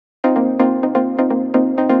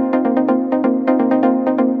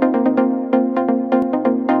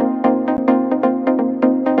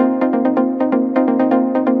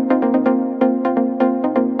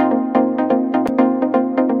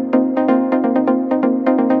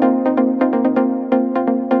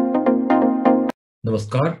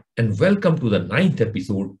Namaskar and welcome to the 9th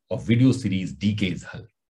episode of video series DK's Hal.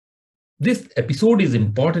 This episode is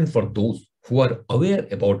important for those who are aware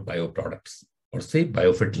about bioproducts or say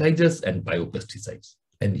biofertilizers and biopesticides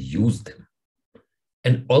and use them.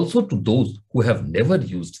 And also to those who have never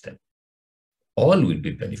used them. All will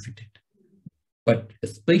be benefited. But a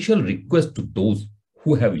special request to those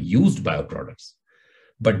who have used bioproducts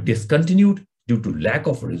but discontinued due to lack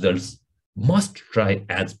of results must try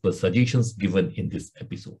as per suggestions given in this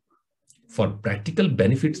episode. For practical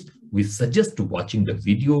benefits, we suggest watching the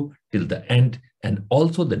video till the end and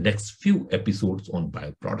also the next few episodes on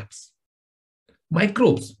bioproducts.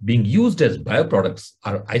 Microbes being used as bioproducts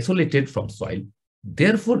are isolated from soil.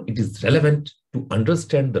 Therefore, it is relevant to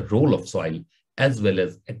understand the role of soil as well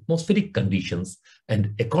as atmospheric conditions,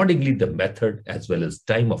 and accordingly the method as well as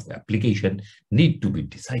time of application need to be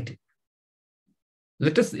decided.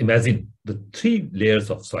 Let us imagine the three layers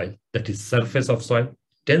of soil, that is surface of soil,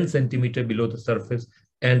 10 centimeter below the surface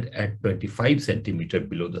and at 25 centimeter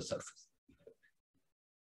below the surface.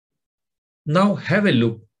 Now have a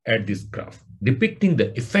look at this graph depicting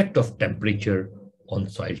the effect of temperature on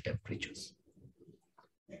soil temperatures.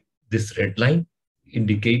 This red line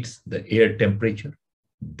indicates the air temperature.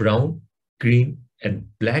 Brown, green and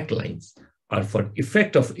black lines are for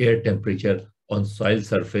effect of air temperature on soil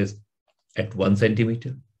surface at 1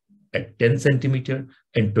 centimeter, at 10 centimeter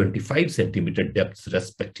and 25 centimeter depths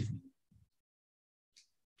respectively.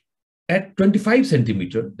 At 25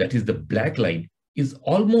 centimeter, that is the black line, is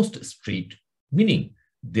almost straight, meaning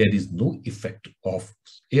there is no effect of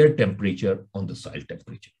air temperature on the soil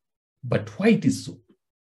temperature. But why it is so?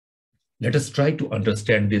 Let us try to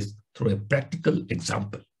understand this through a practical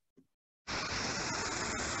example.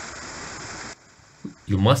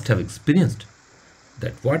 You must have experienced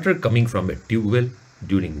that water coming from a tube well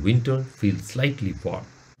during winter feels slightly warm,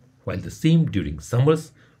 while the same during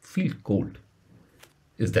summers feel cold.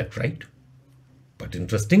 Is that right? But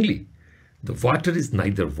interestingly, the water is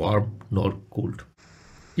neither warm nor cold.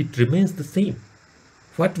 It remains the same.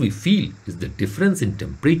 What we feel is the difference in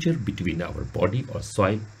temperature between our body or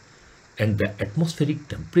soil and the atmospheric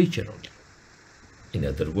temperature only. In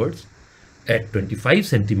other words, at 25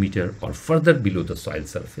 centimeter or further below the soil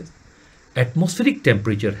surface, atmospheric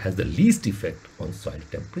temperature has the least effect on soil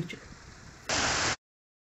temperature.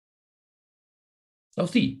 Now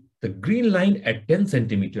see, the green line at 10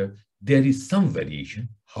 centimeter, there is some variation.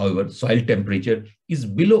 However, soil temperature is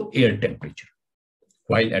below air temperature.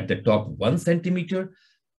 While at the top 1 centimeter,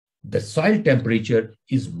 the soil temperature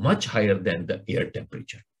is much higher than the air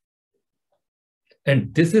temperature.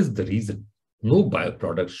 And this is the reason no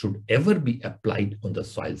bioproduct should ever be applied on the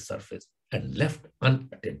soil surface and left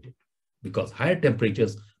unattended, because higher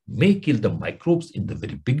temperatures may kill the microbes in the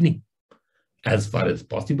very beginning. As far as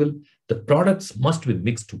possible, the products must be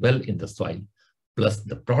mixed well in the soil, plus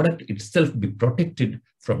the product itself be protected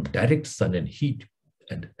from direct sun and heat.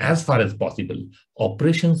 And as far as possible,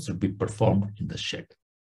 operations should be performed in the shed.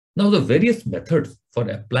 Now, the various methods for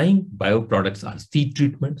applying bioproducts are seed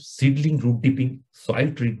treatment, seedling root dipping,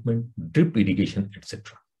 soil treatment, drip irrigation,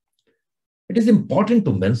 etc. It is important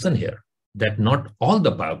to mention here that not all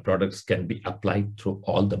the bioproducts can be applied through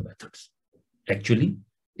all the methods. Actually,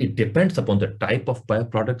 it depends upon the type of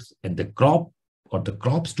bioproducts and the crop or the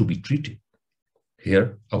crops to be treated.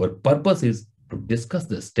 Here, our purpose is to discuss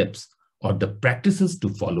the steps or the practices to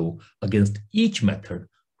follow against each method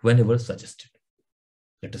whenever suggested.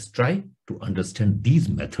 Let us try to understand these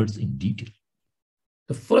methods in detail.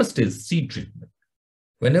 The first is seed treatment.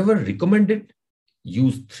 Whenever recommended,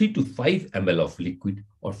 use 3 to 5 ml of liquid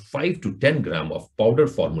or 5 to 10 gram of powder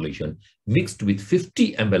formulation mixed with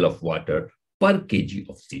 50 ml of water per kg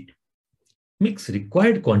of seed. Mix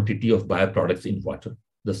required quantity of bioproducts in water.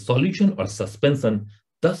 The solution or suspension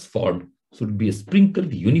thus formed should be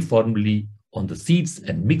sprinkled uniformly on the seeds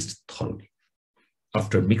and mixed thoroughly.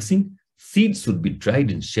 After mixing, seeds should be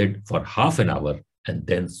dried in shed for half an hour and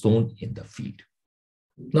then sown in the field.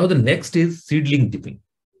 Now the next is seedling dipping.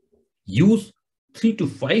 Use 3 to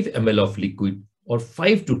 5 ml of liquid or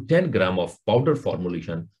 5 to 10 gram of powder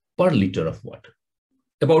formulation per liter of water.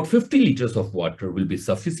 About 50 liters of water will be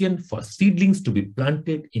sufficient for seedlings to be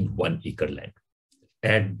planted in 1 acre land.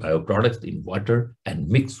 Add bioproducts in water and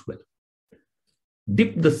mix well.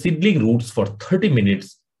 Dip the seedling roots for 30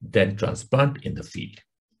 minutes, then transplant in the field.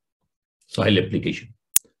 Soil application.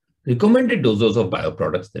 Recommended doses of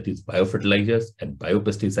bioproducts, that is biofertilizers and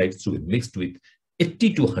biopesticides, to be mixed with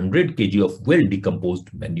 80 to 100 kg of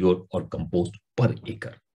well-decomposed manure or compost per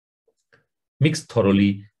acre. Mix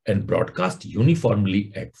thoroughly and broadcast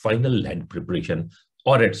uniformly at final land preparation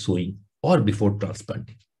or at sowing or before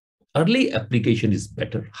transplanting. Early application is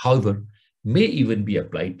better, however, may even be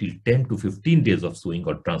applied till 10 to 15 days of sowing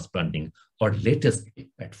or transplanting or latest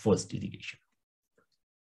at first irrigation.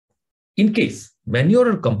 In case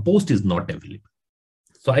manure or compost is not available,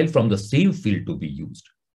 soil from the same field to be used.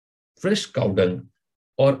 Fresh cow dung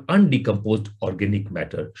or undecomposed organic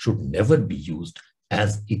matter should never be used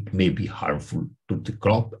as it may be harmful to the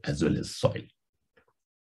crop as well as soil.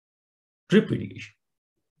 Drip irrigation.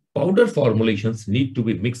 Powder formulations need to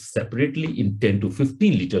be mixed separately in 10 to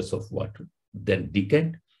 15 liters of water, then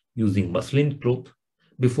decanted using muslin cloth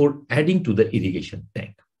before adding to the irrigation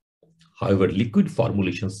tank. However, liquid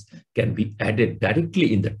formulations can be added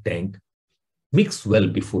directly in the tank, mixed well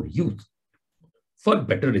before use. For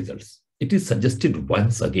better results, it is suggested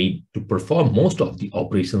once again to perform most of the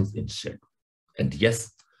operations in shed. And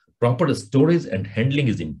yes, proper storage and handling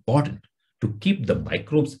is important to keep the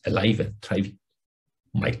microbes alive and thriving.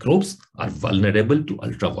 Microbes are vulnerable to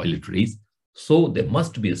ultraviolet rays, so they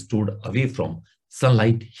must be stored away from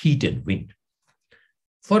sunlight, heat, and wind.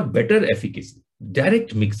 For better efficacy,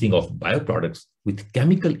 direct mixing of bioproducts with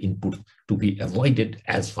chemical inputs to be avoided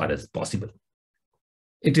as far as possible.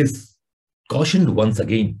 It is cautioned once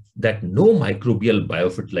again that no microbial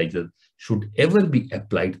biofertilizer should ever be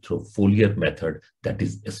applied through foliar method, that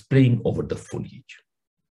is spraying over the foliage.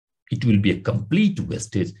 It will be a complete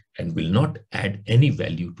wastage and will not add any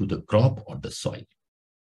value to the crop or the soil.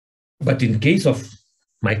 But in case of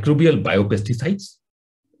microbial biopesticides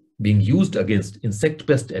being used against insect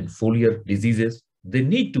pest and foliar diseases, they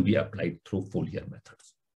need to be applied through foliar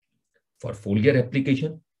methods. For foliar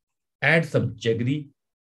application, add some jaggery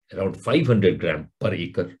around 500 grams per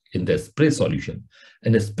acre in the spray solution,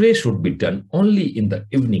 and a spray should be done only in the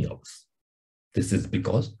evening hours. This is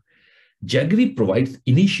because jaggery provides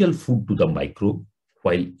initial food to the microbe,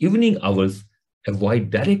 while evening hours avoid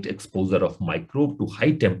direct exposure of microbe to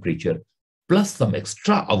high temperature, plus some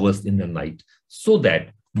extra hours in the night so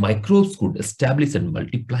that microbes could establish and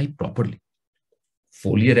multiply properly.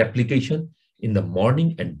 Foliar application in the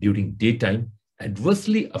morning and during daytime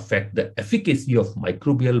adversely affect the efficacy of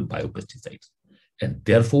microbial biopesticides and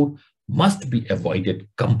therefore must be avoided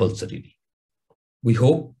compulsorily. We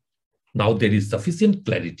hope now there is sufficient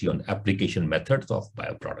clarity on application methods of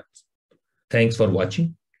bioproducts. Thanks for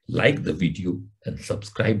watching. Like the video and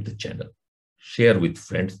subscribe the channel. Share with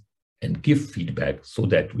friends and give feedback so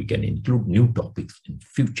that we can include new topics in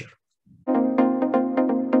future.